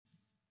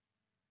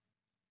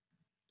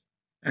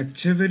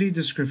Activity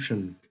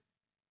description.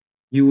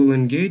 You will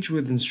engage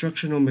with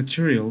instructional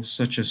material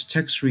such as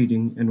text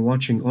reading and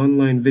watching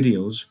online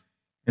videos,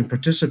 and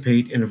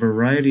participate in a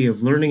variety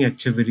of learning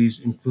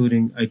activities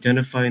including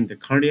identifying the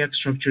cardiac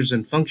structures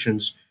and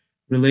functions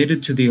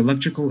related to the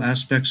electrical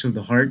aspects of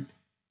the heart,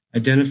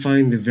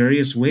 identifying the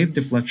various wave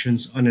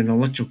deflections on an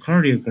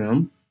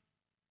electrocardiogram,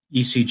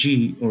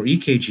 ECG or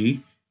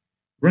EKG,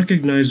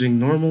 recognizing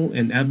normal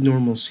and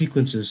abnormal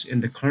sequences in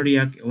the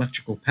cardiac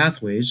electrical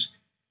pathways,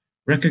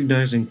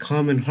 recognizing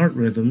common heart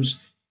rhythms,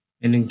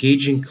 and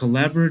engaging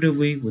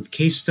collaboratively with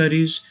case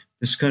studies,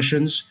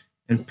 discussions,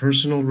 and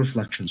personal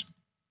reflections.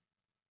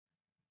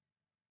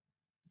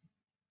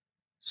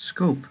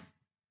 Scope.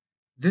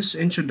 This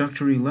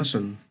introductory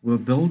lesson will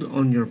build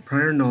on your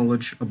prior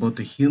knowledge about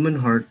the human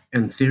heart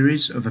and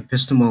theories of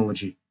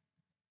epistemology.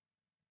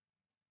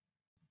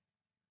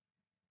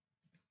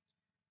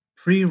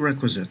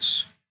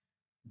 Prerequisites.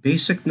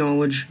 Basic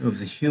knowledge of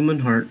the human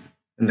heart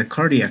and the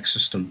cardiac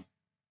system.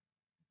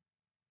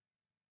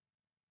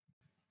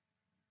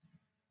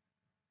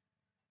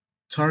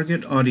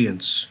 Target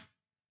audience.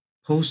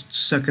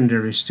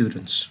 Post-secondary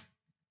students.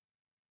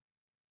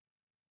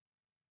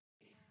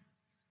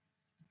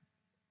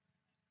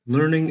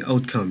 Learning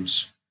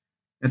outcomes.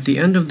 At the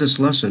end of this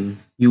lesson,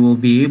 you will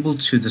be able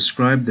to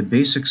describe the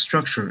basic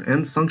structure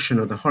and function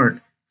of the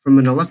heart from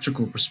an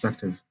electrical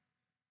perspective,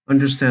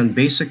 understand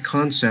basic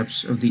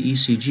concepts of the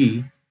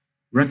ECG,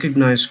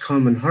 recognize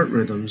common heart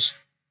rhythms,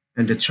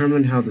 and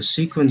determine how the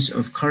sequence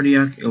of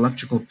cardiac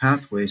electrical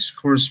pathways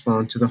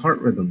correspond to the heart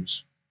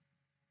rhythms.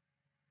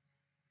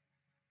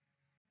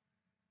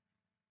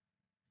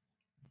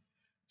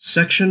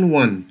 Section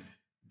 1.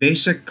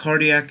 Basic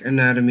Cardiac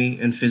Anatomy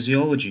and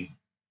Physiology.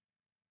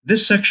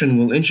 This section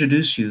will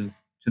introduce you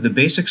to the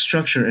basic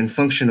structure and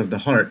function of the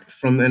heart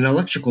from an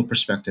electrical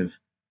perspective.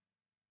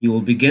 You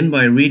will begin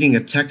by reading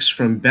a text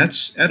from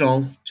Betts et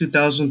al.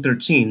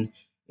 2013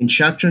 in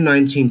Chapter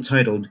 19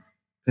 titled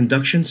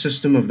Conduction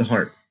System of the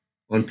Heart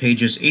on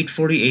pages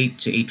 848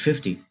 to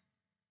 850.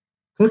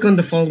 Click on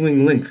the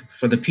following link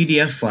for the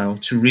PDF file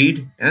to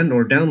read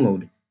and/or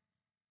download.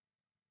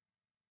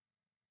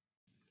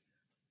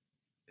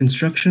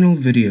 Instructional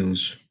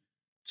videos.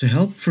 To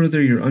help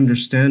further your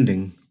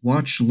understanding,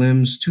 watch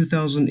LIMS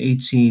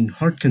 2018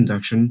 Heart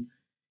Conduction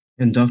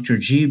and Dr.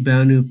 G.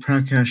 Banu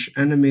Prakash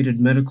Animated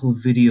Medical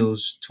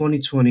Videos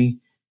 2020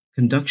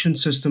 Conduction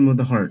System of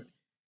the Heart,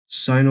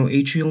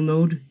 Sinoatrial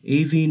Node,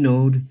 AV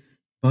Node,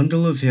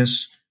 Bundle of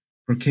His,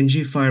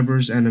 Purkinje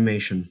Fibers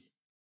Animation.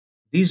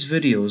 These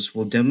videos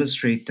will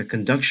demonstrate the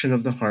conduction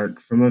of the heart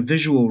from a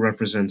visual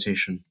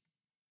representation.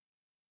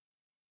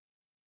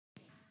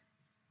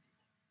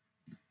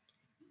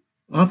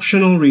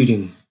 Optional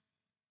reading.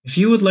 If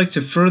you would like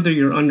to further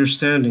your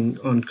understanding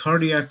on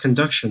cardiac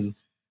conduction,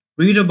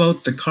 read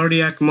about the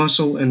cardiac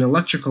muscle and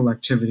electrical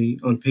activity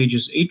on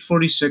pages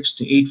 846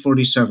 to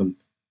 847.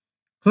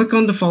 Click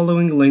on the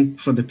following link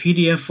for the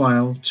PDF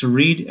file to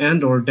read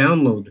and/or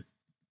download.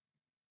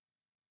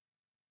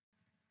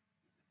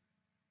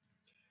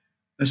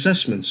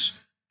 Assessments.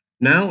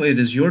 Now it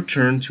is your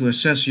turn to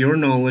assess your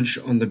knowledge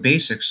on the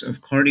basics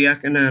of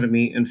cardiac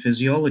anatomy and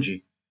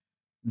physiology.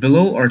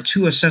 Below are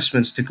 2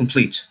 assessments to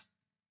complete.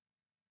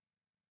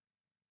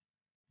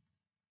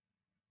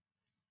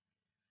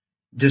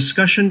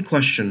 Discussion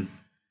question.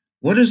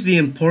 What is the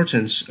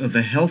importance of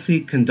a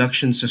healthy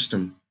conduction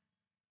system?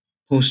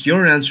 Post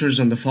your answers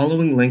on the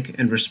following link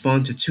and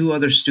respond to 2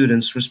 other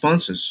students'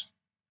 responses.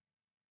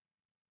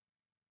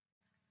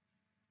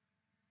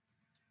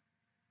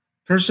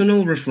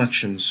 Personal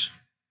reflections.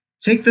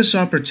 Take this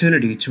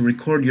opportunity to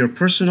record your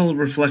personal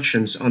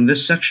reflections on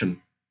this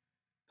section.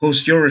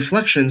 Post your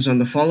reflections on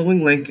the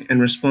following link and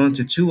respond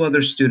to 2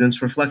 other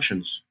students'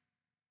 reflections.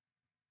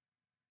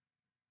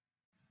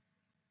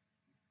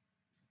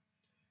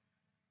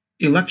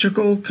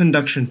 Electrical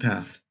conduction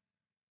path.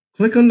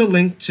 Click on the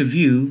link to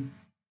view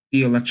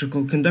the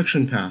electrical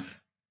conduction path.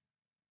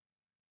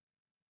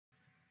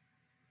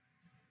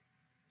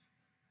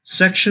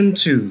 Section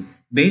 2.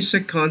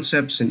 Basic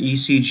Concepts in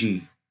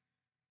ECG.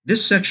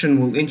 This section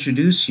will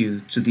introduce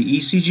you to the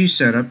ECG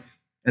setup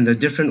and the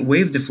different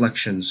wave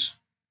deflections.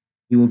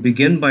 You will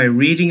begin by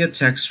reading a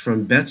text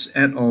from Betts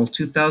et al.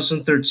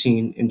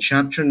 2013 in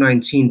Chapter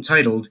 19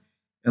 titled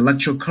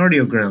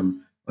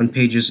Electrocardiogram on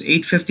pages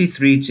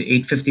 853 to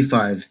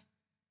 855.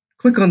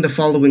 Click on the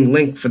following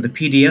link for the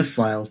PDF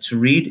file to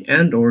read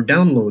and/or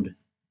download.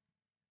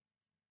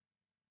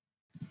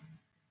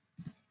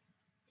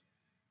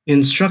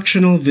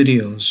 Instructional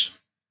videos.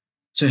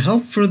 To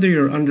help further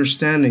your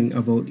understanding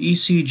about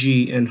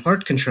ECG and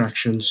heart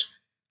contractions,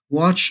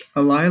 watch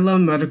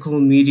Alila Medical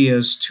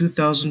Media's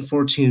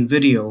 2014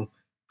 video,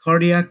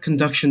 Cardiac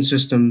Conduction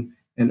System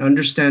and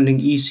Understanding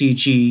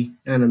ECG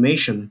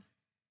Animation,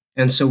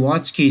 and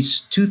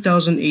Sawatzky's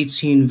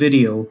 2018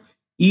 video,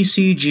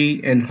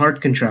 ECG and Heart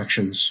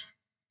Contractions.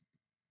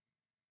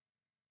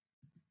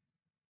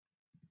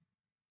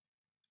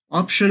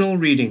 Optional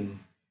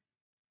reading.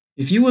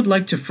 If you would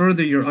like to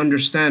further your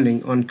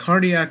understanding on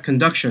cardiac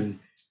conduction,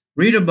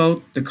 Read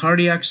about the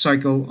cardiac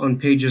cycle on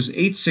pages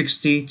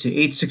 860 to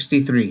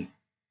 863.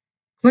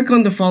 Click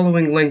on the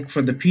following link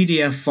for the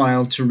PDF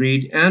file to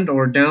read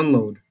and/or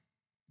download.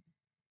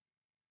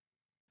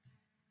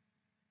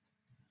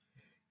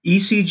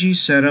 ECG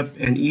setup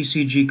and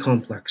ECG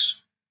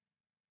complex.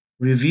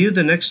 Review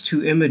the next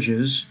two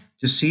images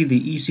to see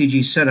the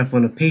ECG setup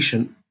on a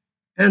patient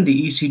and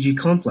the ECG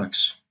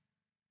complex.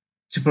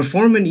 To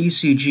perform an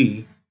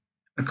ECG,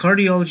 a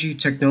cardiology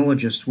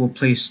technologist will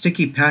place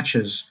sticky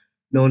patches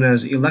known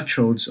as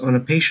electrodes on a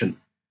patient.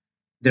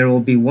 There will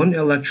be one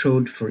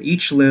electrode for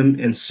each limb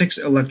and 6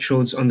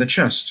 electrodes on the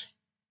chest.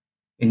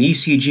 An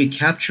ECG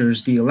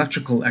captures the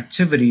electrical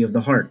activity of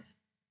the heart.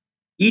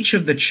 Each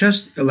of the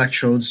chest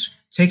electrodes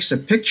takes a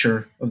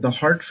picture of the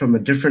heart from a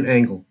different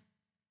angle.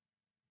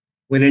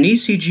 When an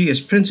ECG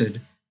is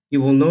printed, you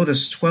will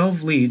notice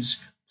 12 leads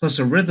plus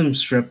a rhythm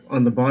strip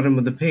on the bottom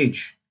of the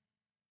page.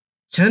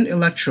 10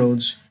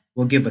 electrodes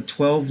will give a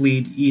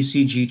 12-lead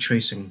ECG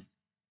tracing.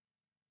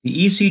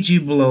 The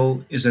ECG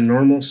below is a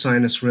normal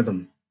sinus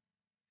rhythm.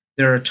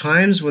 There are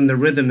times when the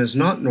rhythm is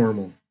not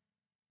normal.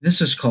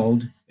 This is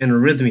called an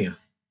arrhythmia.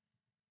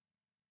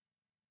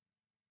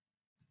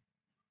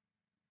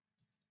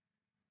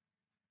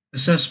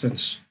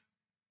 Assessments.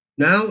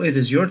 Now it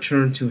is your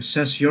turn to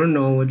assess your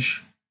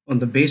knowledge on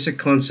the basic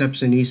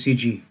concepts in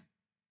ECG.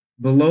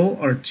 Below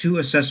are 2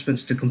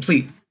 assessments to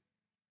complete.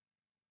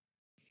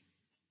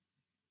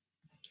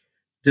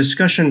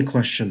 Discussion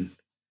question.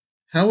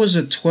 How is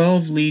a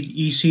 12-lead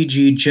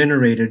ECG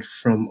generated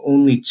from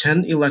only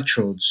 10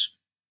 electrodes?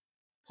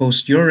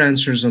 Post your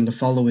answers on the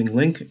following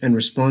link and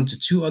respond to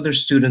 2 other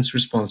students'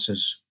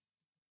 responses.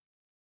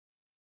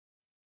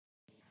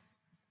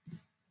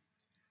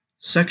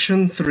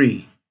 Section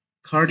 3.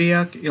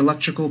 Cardiac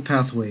Electrical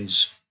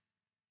Pathways.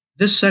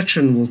 This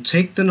section will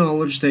take the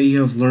knowledge that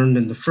you have learned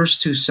in the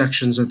first 2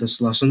 sections of this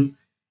lesson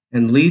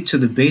and lead to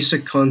the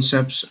basic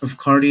concepts of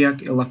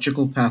cardiac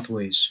electrical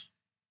pathways.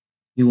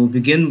 You will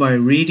begin by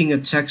reading a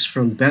text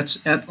from Betts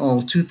et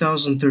al.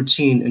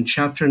 2013 in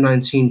Chapter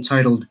 19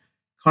 titled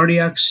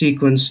Cardiac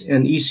Sequence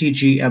and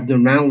ECG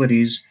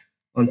Abnormalities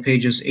on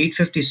pages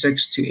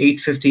 856 to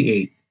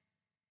 858.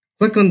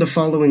 Click on the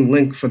following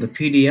link for the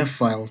PDF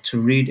file to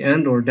read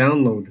and/or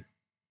download.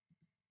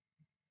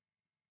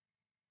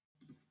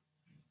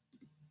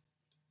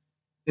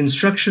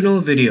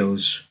 Instructional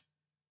videos.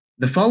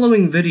 The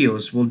following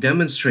videos will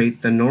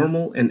demonstrate the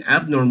normal and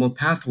abnormal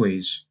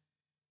pathways.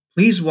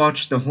 Please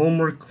watch the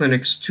Homework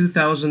Clinic's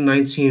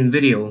 2019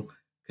 video,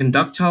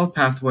 Conductile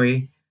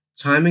Pathway,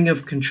 Timing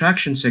of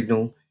Contraction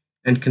Signal,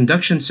 and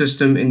Conduction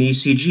System in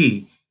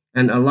ECG,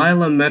 and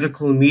Alila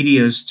Medical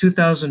Media's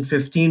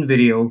 2015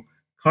 video,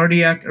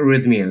 Cardiac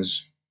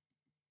Arrhythmias.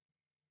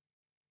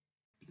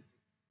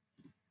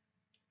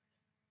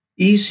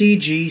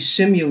 ECG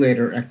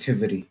Simulator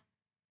Activity.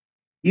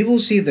 You will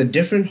see the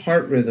different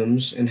heart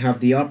rhythms and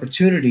have the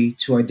opportunity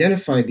to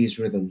identify these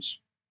rhythms.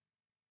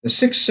 The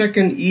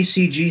 6-second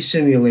ECG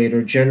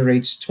simulator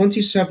generates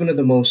 27 of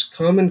the most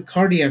common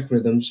cardiac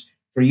rhythms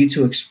for you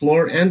to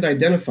explore and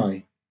identify.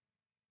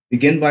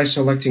 Begin by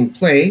selecting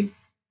Play.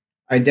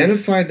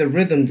 Identify the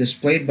rhythm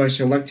displayed by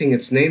selecting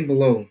its name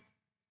below.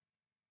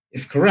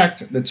 If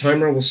correct, the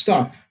timer will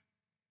stop.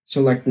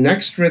 Select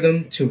Next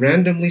Rhythm to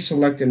randomly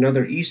select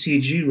another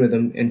ECG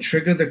rhythm and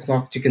trigger the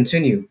clock to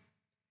continue.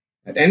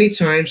 At any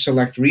time,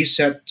 select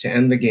Reset to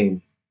end the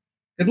game.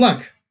 Good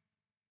luck!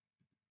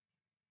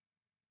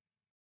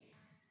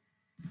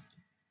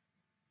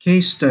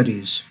 Case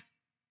Studies.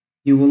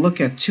 You will look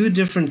at 2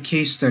 different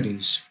case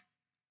studies,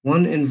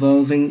 one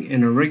involving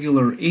an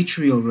irregular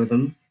atrial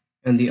rhythm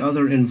and the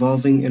other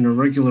involving an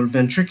irregular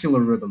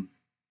ventricular rhythm.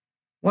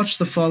 Watch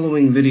the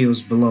following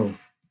videos below.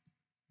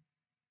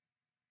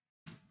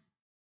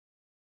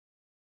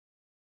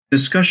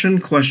 Discussion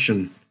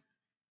question.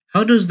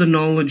 How does the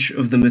knowledge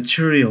of the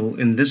material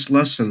in this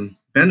lesson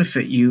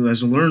benefit you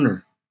as a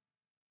learner?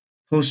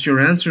 Post your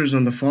answers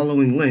on the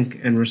following link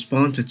and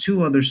respond to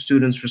 2 other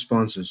students'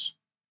 responses.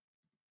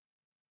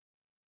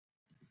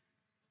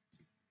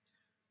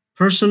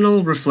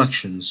 Personal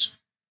reflections.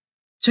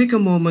 Take a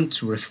moment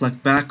to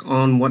reflect back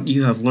on what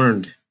you have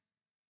learned.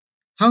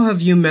 How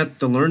have you met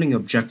the learning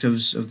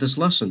objectives of this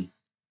lesson?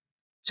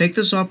 Take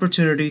this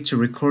opportunity to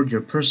record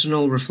your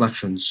personal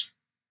reflections.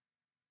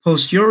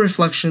 Post your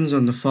reflections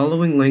on the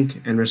following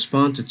link and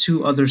respond to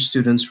 2 other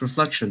students'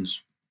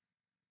 reflections.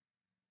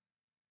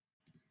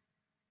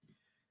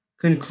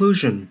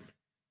 Conclusion.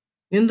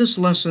 In this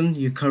lesson,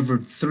 you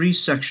covered 3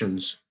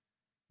 sections: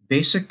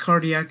 basic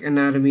cardiac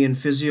anatomy and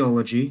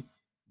physiology,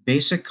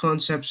 basic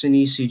concepts in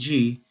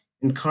ECG,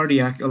 and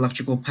cardiac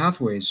electrical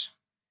pathways.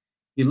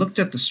 You looked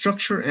at the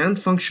structure and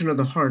function of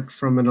the heart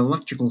from an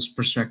electrical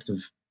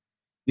perspective.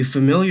 You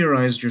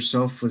familiarized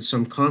yourself with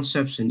some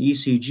concepts in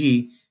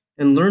ECG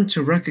and learned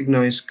to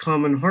recognize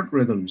common heart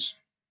rhythms.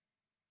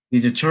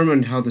 You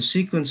determined how the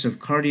sequence of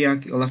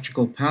cardiac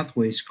electrical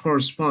pathways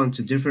correspond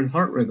to different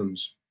heart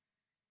rhythms.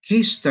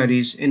 Case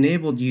studies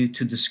enabled you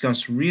to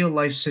discuss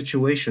real-life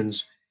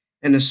situations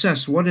and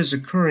assess what is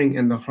occurring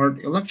in the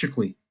heart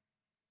electrically.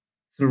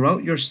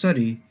 Throughout your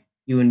study,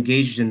 You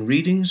engaged in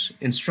readings,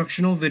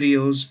 instructional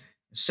videos,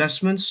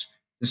 assessments,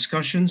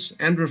 discussions,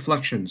 and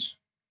reflections.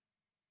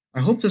 I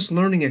hope this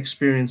learning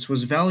experience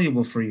was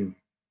valuable for you.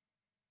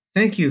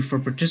 Thank you for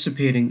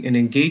participating and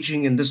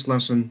engaging in this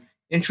lesson,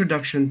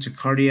 Introduction to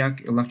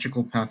Cardiac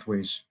Electrical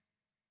Pathways.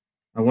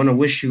 I want to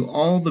wish you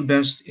all the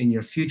best in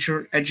your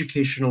future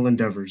educational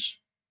endeavors.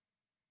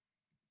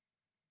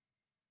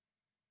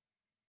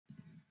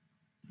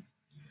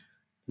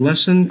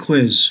 Lesson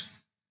Quiz.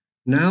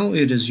 Now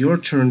it is your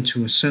turn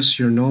to assess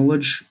your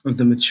knowledge of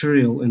the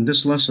material in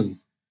this lesson.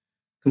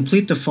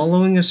 Complete the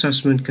following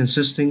assessment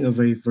consisting of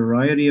a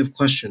variety of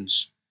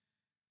questions.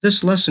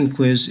 This lesson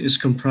quiz is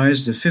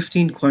comprised of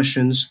 15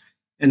 questions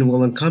and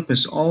will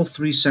encompass all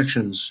three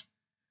sections.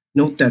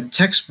 Note that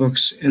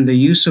textbooks and the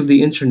use of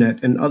the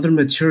internet and other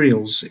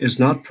materials is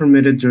not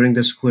permitted during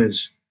this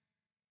quiz.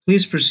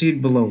 Please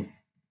proceed below.